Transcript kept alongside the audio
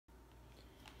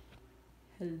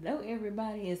Hello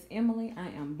everybody, it's Emily. I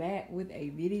am back with a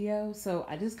video. So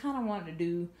I just kind of wanted to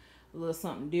do a little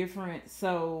something different.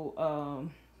 So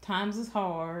times is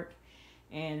hard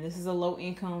and this is a low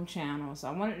income channel. So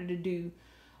I wanted to do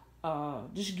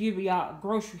just give y'all a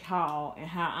grocery haul and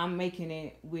how I'm making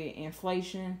it with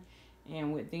inflation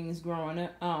and with things going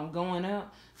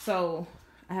up. So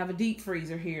I have a deep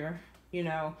freezer here, you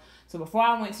know. So before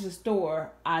I went to the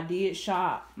store, I did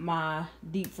shop my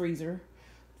deep freezer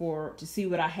to see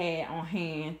what I had on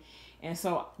hand. And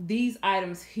so these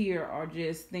items here are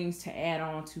just things to add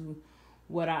on to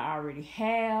what I already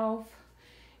have.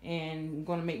 And I'm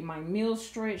going to make my meal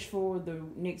stretch for the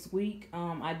next week.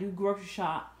 I do grocery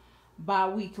shop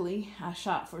bi-weekly. I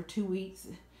shop for 2 weeks.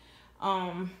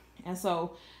 And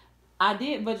so I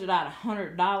did budget out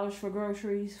 $100 for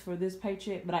groceries for this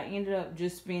paycheck, but I ended up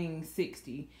just spending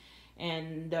 $60.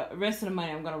 And the rest of the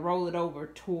money, I'm going to roll it over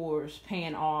towards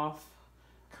paying off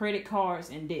credit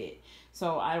cards and debt.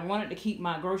 So I wanted to keep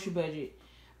my grocery budget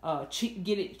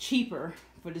get it cheaper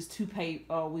for this 2 pay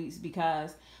weeks,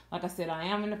 because like I said, I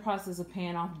am in the process of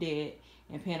paying off debt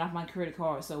and paying off my credit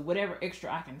card. So whatever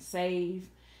extra I can save,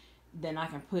 then I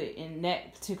can put in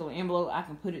that particular envelope. I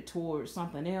can put it towards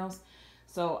something else.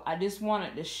 So I just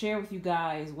wanted to share with you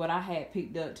guys what I had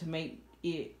picked up to make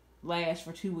it last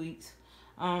for 2 weeks.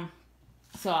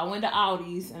 So I went to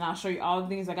Aldi's, and I'll show you all the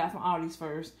things I got from Aldi's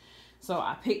first. So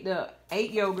I picked up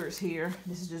 8 yogurts here.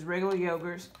 This is just regular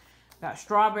yogurts. Got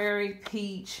strawberry,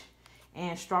 peach,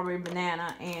 and strawberry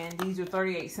banana. And these are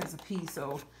 38 cents a piece.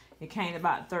 So it came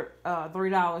about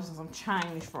 $3 and some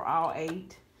change for all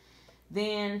 8.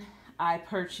 Then I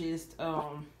purchased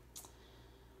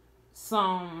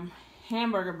some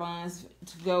hamburger buns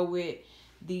to go with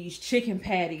these chicken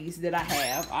patties that I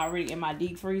have already in my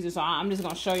deep freezer. So I'm just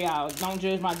going to show y'all. Don't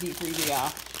judge my deep freezer,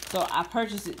 y'all. So I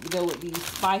purchased it to go with these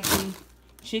spicy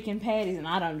chicken patties, and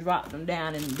I done dropped them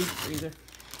down in the deep freezer.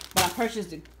 But I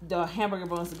purchased the hamburger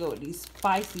buns to go with these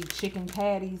spicy chicken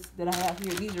patties that I have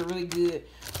here. These are really good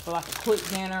for like a quick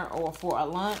dinner or for a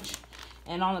lunch.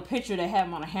 And on the picture, they have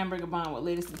them on a hamburger bun with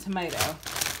lettuce and tomato.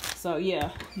 So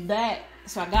yeah,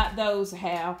 so I got those to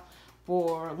have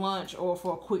for lunch or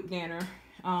for a quick dinner.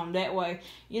 That way,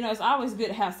 you know, it's always good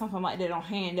to have something like that on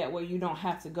hand. That way you don't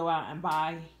have to go out and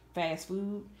buy fast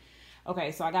food.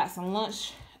 Okay, so I got some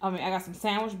I got some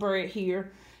sandwich bread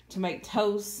here to make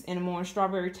toast in the morning,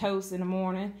 strawberry toast in the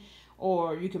morning.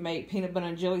 Or you can make peanut butter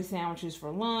and jelly sandwiches for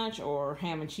lunch, or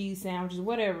ham and cheese sandwiches,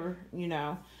 whatever, you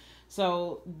know.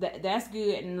 So that's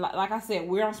good. And like I said,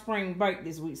 we're on spring break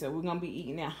this week, so we're going to be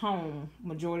eating at home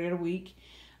majority of the week.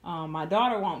 My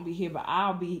daughter won't be here, but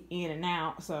I'll be in and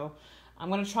out. So I'm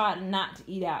going to try not to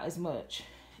eat out as much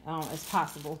as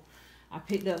possible. I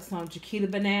picked up some Chiquita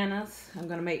bananas. I'm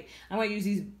gonna use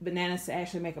these bananas to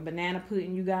actually make a banana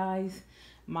pudding, you guys.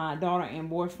 My daughter and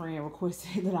boyfriend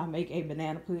requested that I make a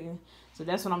banana pudding. So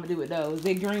that's what I'm gonna do with those.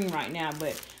 They're green right now,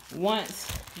 but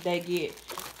once they get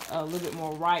a little bit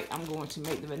more ripe, I'm going to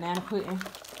make the banana pudding.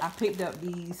 I picked up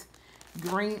these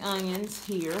green onions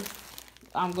here.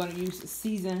 I'm gonna use to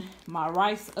season my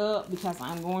rice up, because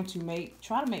I'm going to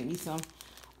try to make me some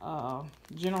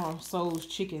General Tso's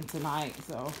chicken tonight.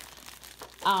 So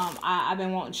I've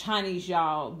been wanting Chinese,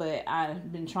 y'all, but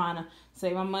I've been trying to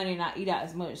save my money and not eat out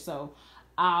as much. So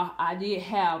I did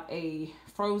have a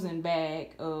frozen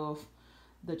bag of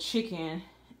the chicken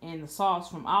and the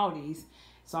sauce from Aldi's.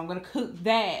 So I'm going to cook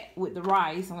that with the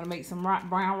rice. I'm going to make some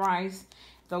brown rice,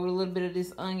 throw a little bit of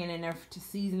this onion in there to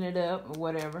season it up or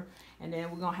whatever. And then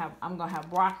I'm going to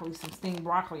have broccoli, some steamed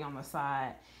broccoli on the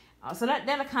side. So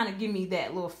that'll kind of give me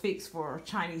that little fix for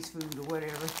Chinese food or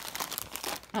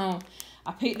whatever.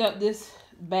 I picked up this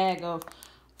bag of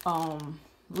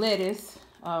lettuce,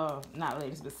 not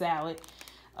lettuce, but salad,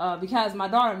 because my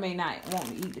daughter may not want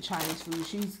to eat the Chinese food.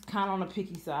 She's kind of on the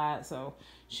picky side, so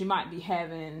she might be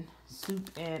having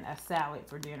soup and a salad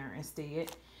for dinner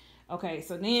instead. Okay,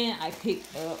 so then I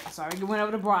picked up, I went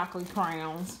over to broccoli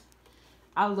crowns.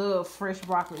 I love fresh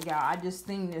broccoli, y'all. I just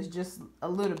think there's just a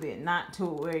little bit, not to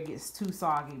where it gets too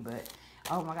soggy, but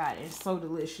oh my God, it's so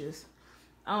delicious.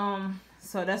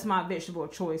 So that's my vegetable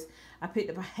choice. I picked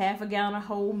up a half a gallon of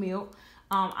whole milk.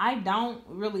 I don't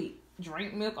really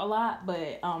drink milk a lot,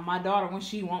 but my daughter, when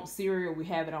she wants cereal, we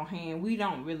have it on hand. We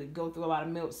don't really go through a lot of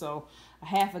milk, so a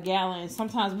half a gallon.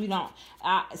 Sometimes we don't.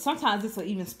 Sometimes this will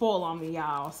even spoil on me,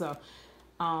 y'all. So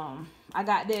I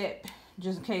got that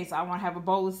just in case I want to have a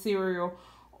bowl of cereal,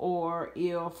 or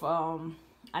if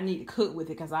I need to cook with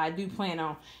it, because I do plan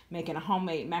on making a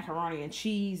homemade macaroni and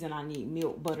cheese, and I need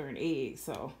milk, butter, and eggs.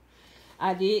 So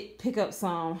I did pick up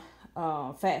some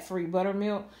fat-free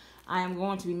buttermilk. I am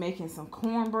going to be making some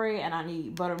cornbread, and I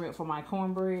need buttermilk for my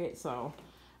cornbread. So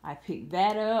I picked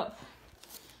that up.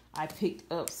 I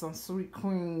picked up some sweet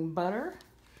cream butter.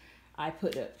 I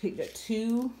picked up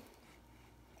 2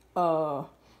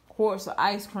 quarts of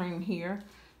ice cream here.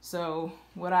 So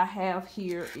what I have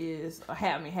here is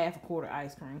half a quart of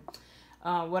ice cream.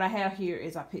 What I have here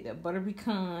is I picked up butter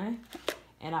pecan,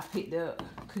 and I picked up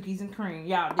cookies and cream.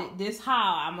 Y'all, this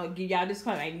haul, I'm gonna give y'all this.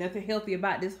 Ain't nothing healthy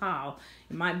about this haul.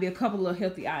 It might be a couple of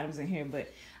healthy items in here,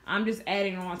 but I'm just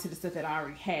adding on to the stuff that I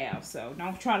already have. So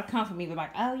don't try to comfort me with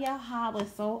like, oh, y'all haul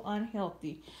is so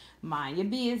unhealthy. Mind your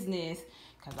business,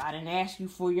 because I didn't ask you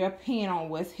for your opinion on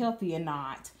what's healthy or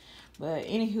not. But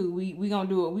anywho, we gonna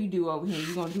do what we do over here.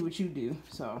 You gonna do what you do.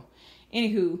 So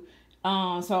anywho,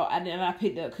 so I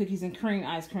picked up cookies and cream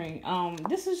ice cream.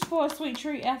 This is for a sweet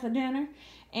treat after dinner.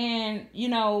 And you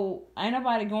know, ain't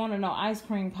nobody going to no ice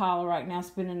cream parlor right now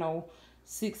spending no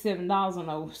 $6-7 on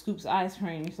those scoops of ice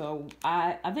cream. So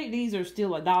I think these are still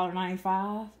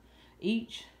 $1.95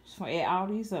 each at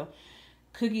Aldi. So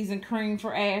cookies and cream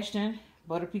for Ashton,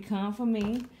 butter pecan for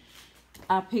me.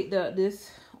 I picked up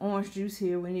this orange juice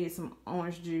here. We need some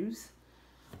orange juice.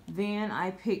 Then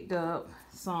I picked up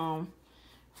some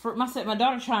fruit. My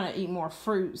daughter's trying to eat more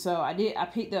fruit, so I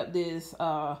picked up this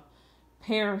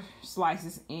pear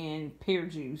slices in pear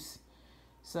juice.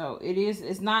 So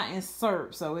it's not in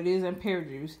syrup, so it is in pear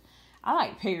juice. I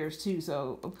like pears too,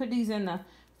 so I'll put these in the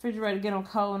refrigerator to get them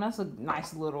cold, and that's a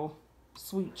nice little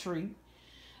sweet treat.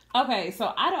 Okay,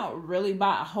 so I don't really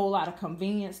buy a whole lot of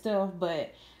convenient stuff,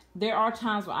 but there are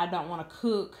times where I don't want to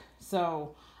cook,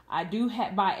 so I do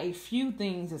buy a few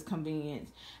things as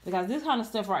convenience, because this kind of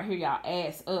stuff right here, y'all,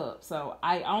 adds up. So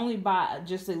I only buy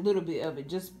just a little bit of it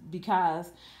just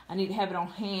because I need to have it on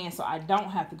hand so I don't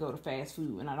have to go to fast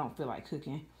food and I don't feel like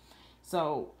cooking.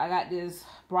 So I got this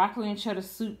broccoli and cheddar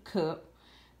soup cup.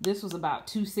 This was about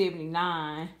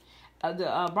 $2.79.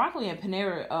 The broccoli and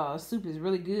Panera soup is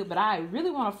really good, but I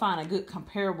really want to find a good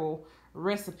comparable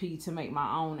recipe to make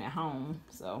my own at home.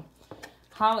 So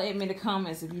holler at me in the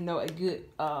comments if you know a good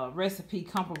recipe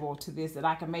comparable to this that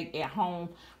I can make at home,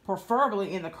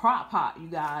 preferably in the crock pot, you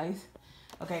guys.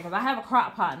 Okay, because I have a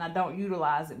crock pot and I don't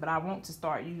utilize it, but I want to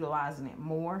start utilizing it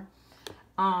more.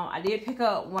 I did pick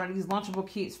up one of these Lunchable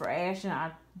kits for Ashton.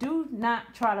 I do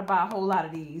not try to buy a whole lot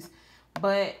of these,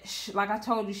 but like I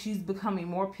told you, she's becoming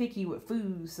more picky with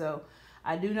food, so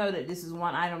I do know that this is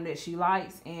one item that she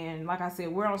likes. And like I said,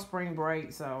 we're on spring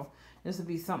break, so this would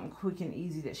be something quick and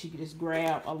easy that she could just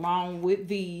grab along with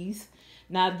these.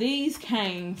 Now, these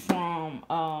came from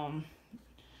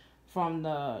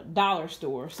the dollar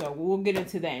store, so we'll get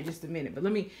into that in just a minute. But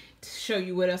let me show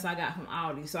you what else I got from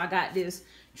Aldi. So I got this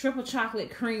triple chocolate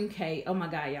cream cake. Oh my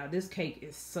God, y'all, this cake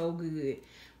is so good.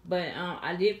 But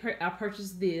I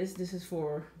purchased this. This is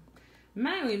for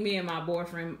mainly me and my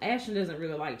boyfriend. Ashton doesn't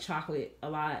really like chocolate a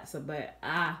lot, so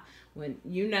when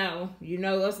you know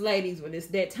us ladies, when it's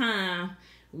that time,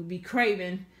 we be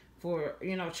craving for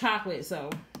chocolate. So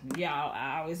y'all,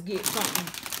 I always get something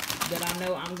that I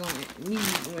know I'm gonna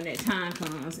need when that time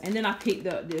comes. And then I picked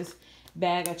up this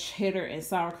bag of cheddar and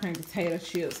sour cream potato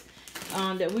chips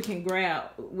that we can grab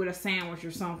with a sandwich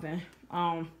or something.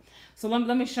 So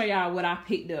let me show y'all what I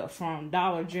picked up from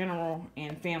Dollar General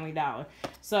and Family Dollar.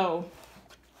 So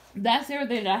that's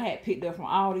everything that I had picked up from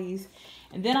Aldi's.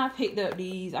 And then I picked up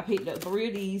these. I picked up 3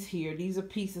 of these here. These are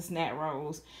piece of snack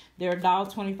rolls. They're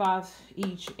 $1.25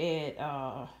 each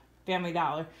at Family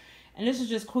Dollar. And this is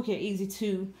just quick and easy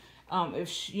too.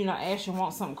 If Ashton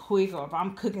wants something quick, or if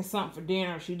I'm cooking something for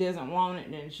dinner, if she doesn't want it,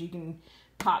 then she can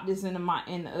pop this in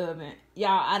the oven.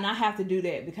 Y'all, and I have to do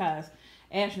that because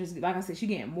Ashton is, like I said, she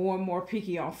getting more and more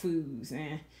picky on foods,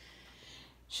 and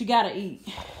she gotta eat.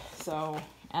 So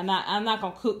I'm not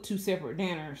gonna cook 2 separate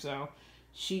dinners. So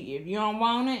if you don't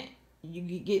want it, you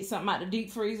get something out the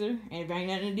deep freezer, and if ain't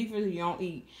nothing in the deep freezer, you don't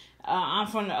eat. I'm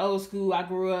from the old school. I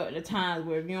grew up at the times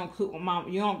where if you don't cook with mom,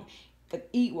 you don't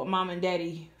eat what mom and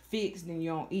daddy fixed, then you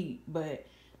don't eat. But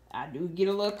I do get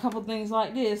a couple things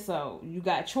like this, so you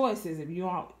got choices. If you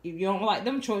don't like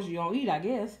them choices, you don't eat, I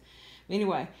guess. But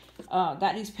anyway,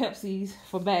 got these Pepsis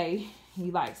for Bay.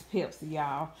 He likes Pepsi,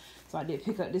 y'all. So I did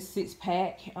pick up this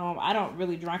 6-pack. I don't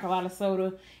really drink a lot of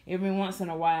soda. Every once in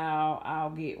a while,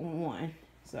 I'll get one.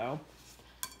 So,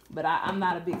 but I'm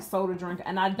not a big soda drinker,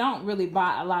 and I don't really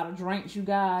buy a lot of drinks, you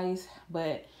guys.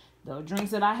 But the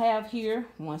drinks that I have here,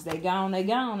 once they gone, they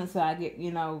gone until I get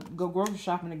go grocery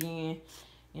shopping again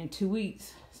in 2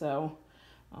 weeks. So,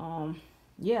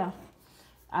 yeah,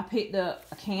 I picked up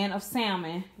a can of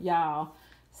salmon, y'all.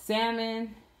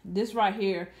 Salmon this right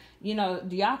here, you know,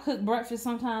 do y'all cook breakfast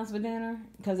sometimes for dinner?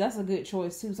 Because that's a good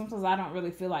choice too. Sometimes I don't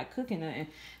really feel like cooking nothing,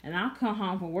 and I'll come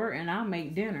home from work and I'll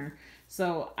make dinner.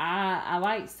 So I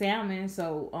like salmon,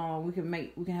 so we can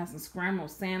have some scrambled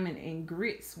salmon and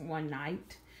grits one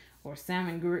night, or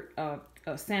scrambled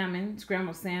salmon,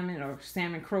 or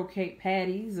salmon croquette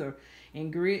patties, or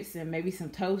and grits, and maybe some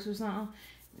toast or something.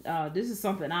 This is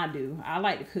something I do. I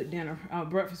like to cook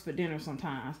breakfast for dinner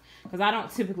sometimes, because I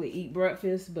don't typically eat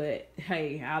breakfast, but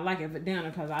hey, I like it for dinner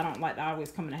because I don't like to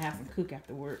always come in the house and cook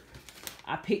after work.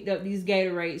 I picked up these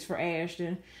Gatorades for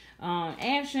Ashton.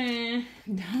 Ashton,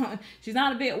 she's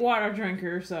not a big water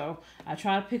drinker, so I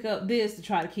try to pick up this to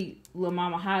try to keep little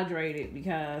mama hydrated,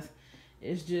 because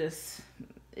it's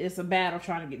a battle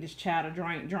trying to get this child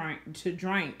to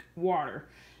drink water.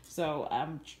 So I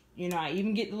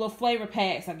even get the little flavor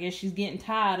packs. I guess she's getting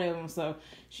tired of them, so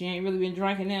she ain't really been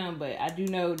drinking them. But I do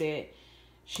know that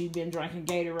she's been drinking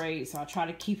Gatorade, so I try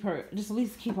to keep her, just at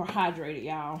least keep her hydrated,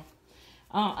 y'all.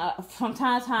 From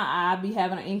time to time, I be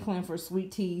having an inkling for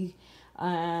sweet tea,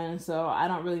 and so I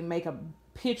don't really make a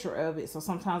picture of it. So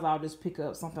sometimes I'll just pick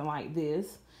up something like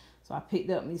this. So I picked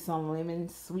up me some lemon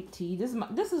sweet tea.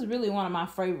 This is really one of my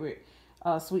favorite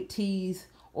sweet teas,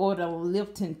 or the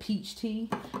Lipton peach tea.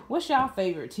 What's y'all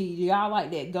favorite tea? Do y'all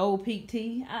like that Gold Peak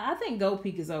tea? I think Gold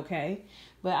Peak is okay,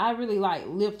 but I really like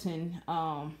Lipton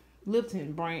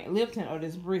brand, Lipton, or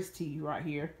this brisk tea right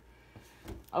here.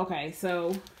 Okay,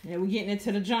 so we're getting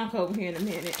into the junk over here in a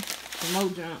minute. Some more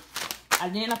junk.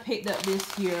 Then I picked up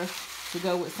this here to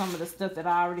go with some of the stuff that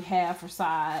I already have for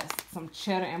sides. Some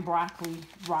cheddar and broccoli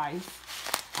rice.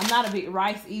 I'm not a big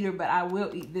rice eater, but I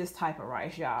will eat this type of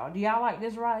rice, y'all. Do y'all like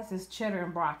this rice? It's cheddar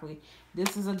and broccoli.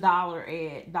 This is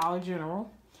 $1 at Dollar General.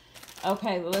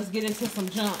 Okay, well, let's get into some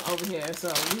junk over here.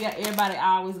 So everybody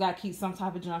always got to keep some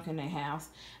type of junk in their house.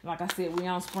 Like I said, we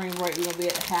on spring break. We're going to be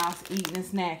at the house eating and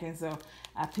snacking. So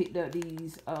I picked up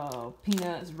these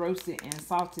peanuts, roasted and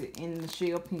salted in the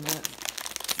shell peanuts.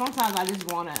 Sometimes I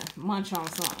just want to munch on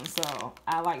something, so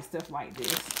I like stuff like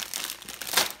this.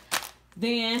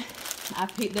 Then I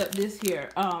picked up this here.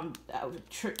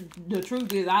 The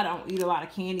truth is, I don't eat a lot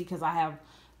of candy because I have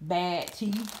bad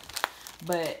teeth.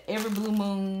 But every blue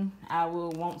moon, I will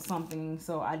want something.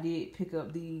 So I did pick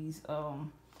up these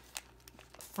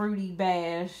Fruity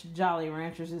Bash Jolly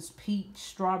Ranchers. It's peach,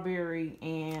 strawberry,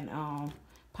 and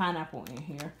pineapple in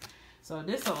here. So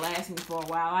this will last me for a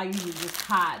while. I usually just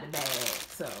hide the bag.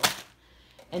 So,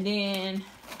 and then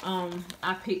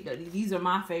I picked up these are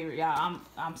my favorite, y'all.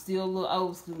 I'm still a little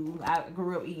old school. I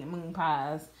grew up eating moon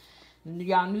pies.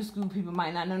 Y'all new school people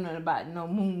might not know nothing about no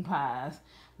moon pies,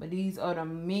 but these are the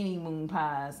mini moon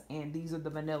pies, and these are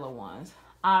the vanilla ones.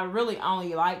 I really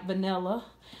only like vanilla.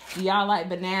 Do y'all like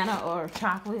banana or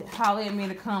chocolate? Holler at me in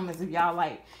the comments if y'all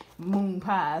like moon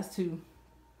pies too.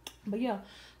 But yeah,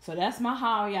 so that's my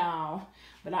haul, y'all.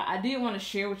 But I did want to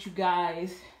share with you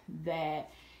guys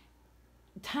that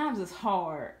times is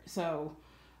hard. So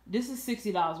this is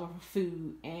 $60 worth of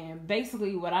food. And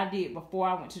basically what I did before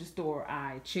I went to the store,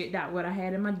 I checked out what I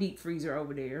had in my deep freezer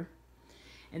over there.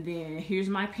 And then here's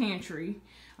my pantry.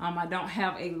 I don't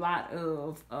have a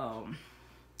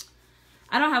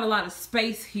lot of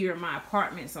space here in my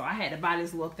apartment, so I had to buy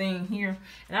this little thing here,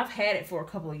 and I've had it for a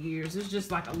couple of years. It's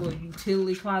just like a little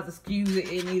utility closet. Excuse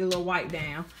it, it need a little wipe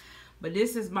down. But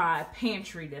this is my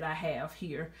pantry that I have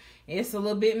here. It's a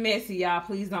little bit messy, y'all.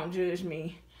 Please don't judge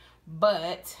me.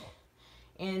 But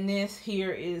in this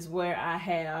here is where I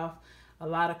have a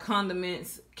lot of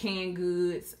condiments, canned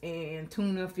goods, and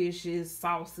tuna fishes,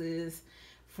 sauces,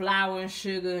 flour and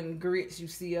sugar and grits you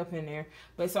see up in there.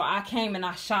 But so I came and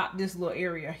I shopped this little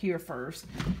area here first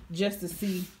just to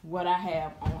see what I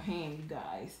have on hand, you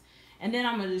guys. And then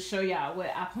I'm going to just show y'all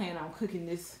what I plan on cooking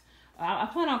this. I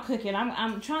plan on cooking.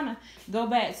 I'm trying to go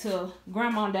back to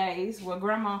grandma days where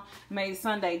grandma made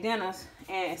Sunday dinners,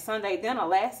 and Sunday dinner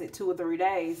lasted 2 or 3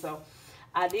 days. So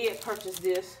I did purchase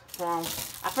this from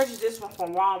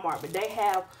from Walmart, but they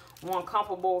have one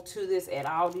comparable to this at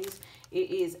Aldi's.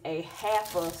 It is a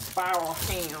half a spiral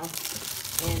ham,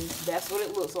 and that's what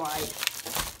it looks like.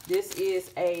 This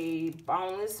is a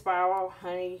boneless spiral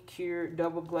honey cured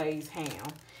double glazed ham,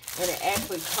 and it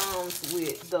actually comes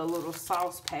with the little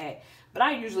sauce pack. But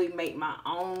I usually make my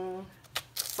own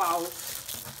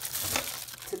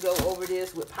sauce to go over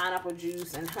this with pineapple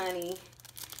juice and honey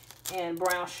and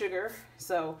brown sugar.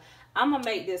 So I'm gonna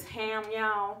make this ham,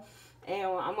 y'all, and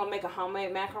I'm gonna make a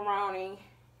homemade macaroni.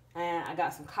 And I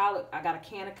got some collard, I got a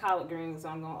can of collard greens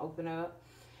I'm gonna open up,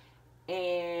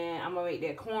 and I'm gonna make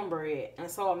that cornbread. And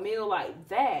so a meal like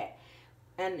that,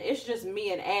 and it's just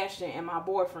me and Ashton and my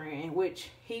boyfriend, which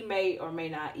he may or may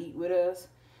not eat with us.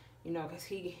 you know, because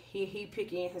he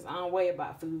picky in his own way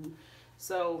about food.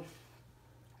 So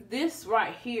this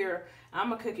right here, I'm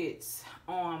gonna cook it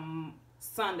on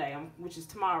Sunday, which is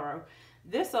tomorrow.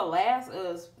 This will last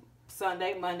us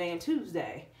Sunday, Monday, and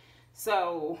Tuesday.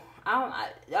 So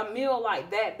a meal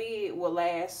like that big will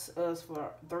last us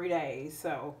for 3 days.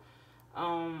 So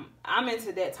I'm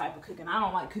into that type of cooking. I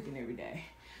don't like cooking every day,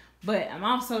 but I'm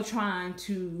also trying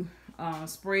to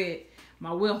spread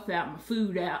my wealth out, my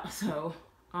food out. So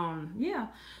yeah.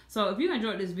 So if you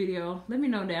enjoyed this video, let me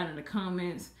know down in the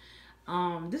comments.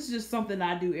 This is just something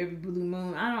I do every blue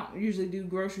moon. I don't usually do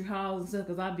grocery hauls and stuff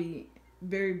because I be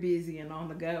very busy and on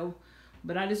the go.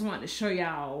 But I just wanted to show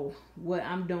y'all what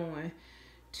I'm doing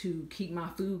to keep my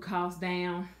food costs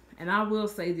down. And I will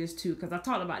say this too, because I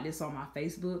talked about this on my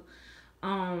Facebook.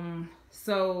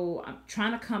 So I'm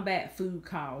trying to combat food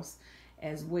costs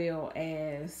as well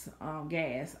as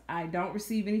gas. I don't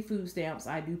receive any food stamps.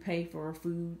 I do pay for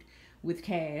food with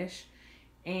cash.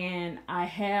 And I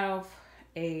have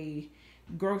a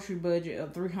grocery budget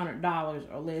of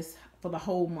 $300 or less for the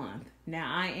whole month.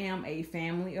 Now, I am a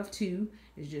family of 2.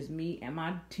 It's just me and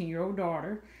my 10-year-old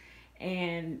daughter.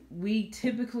 And we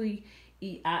typically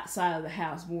eat outside of the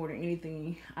house more than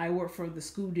anything. I work for the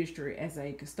school district as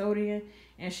a custodian,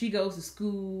 and she goes to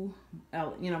school,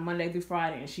 you know, Monday through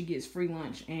Friday, and she gets free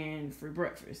lunch and free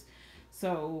breakfast.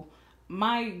 So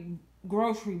my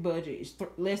grocery budget is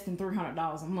less than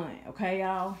 $300 a month, okay,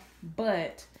 y'all?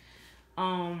 But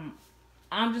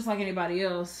I'm just like anybody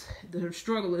else. The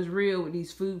struggle is real with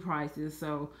these food prices.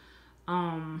 So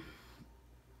I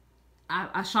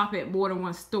shop at more than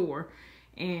one store,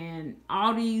 and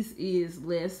Aldi's is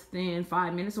less than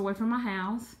 5 minutes away from my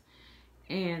house,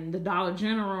 and the Dollar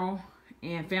General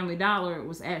and Family Dollar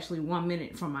was actually 1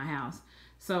 minute from my house.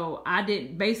 So I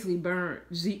didn't basically burn,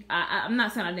 I'm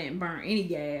not saying I didn't burn any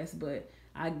gas, but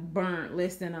I burned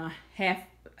less than a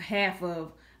half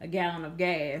of a gallon of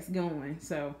gas going.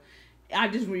 So I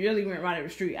just really went right up the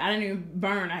street. I didn't even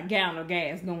burn a gallon of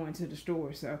gas going to the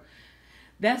store. So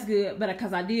that's good. But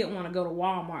because I did want to go to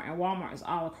Walmart, and Walmart is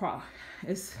all across,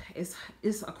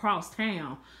 it's across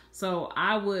town. So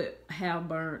I would have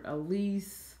burned at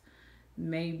least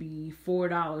maybe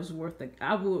 $4 worth of,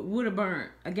 I would have burned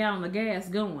a gallon of gas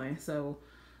going. So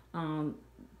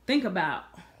think about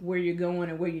where you're going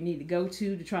and where you need to go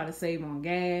to try to save on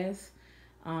gas.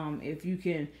 If you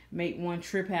can make one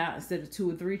trip out instead of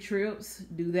 2 or 3 trips,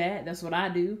 do that. That's what I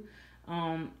do.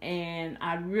 And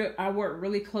I work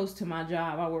really close to my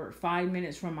job. I work 5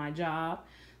 minutes from my job.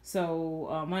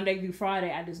 So Monday through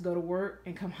Friday, I just go to work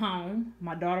and come home.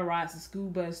 My daughter rides the school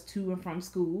bus to and from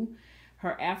school.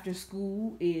 Her after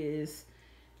school is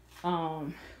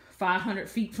 500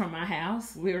 feet from my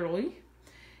house, literally.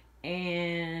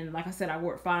 And like I said, I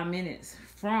work 5 minutes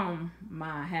from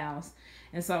my house.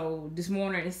 And so this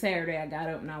morning, it's Saturday, I got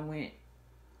up and I went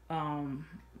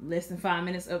less than 5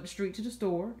 minutes up the street to the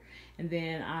store. And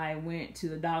then I went to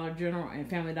the Dollar General and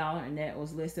Family Dollar, and that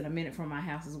was less than a minute from my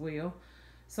house as well.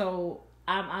 So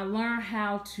I learned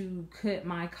how to cut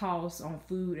my costs on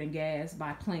food and gas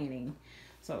by planning.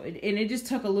 So it just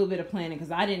took a little bit of planning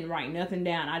because I didn't write nothing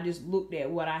down. I just looked at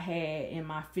what I had in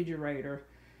my refrigerator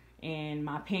and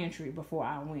my pantry before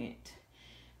I went.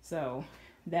 So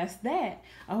that's that.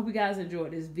 I hope you guys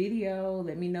enjoyed this video.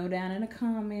 Let me know down in the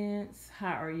comments,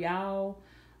 how are y'all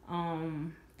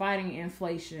fighting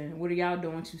inflation? What are y'all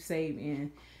doing to save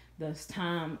in this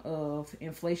time of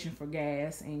inflation for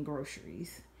gas and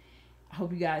groceries? I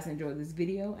hope you guys enjoyed this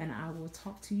video, and I will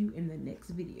talk to you in the next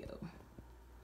video.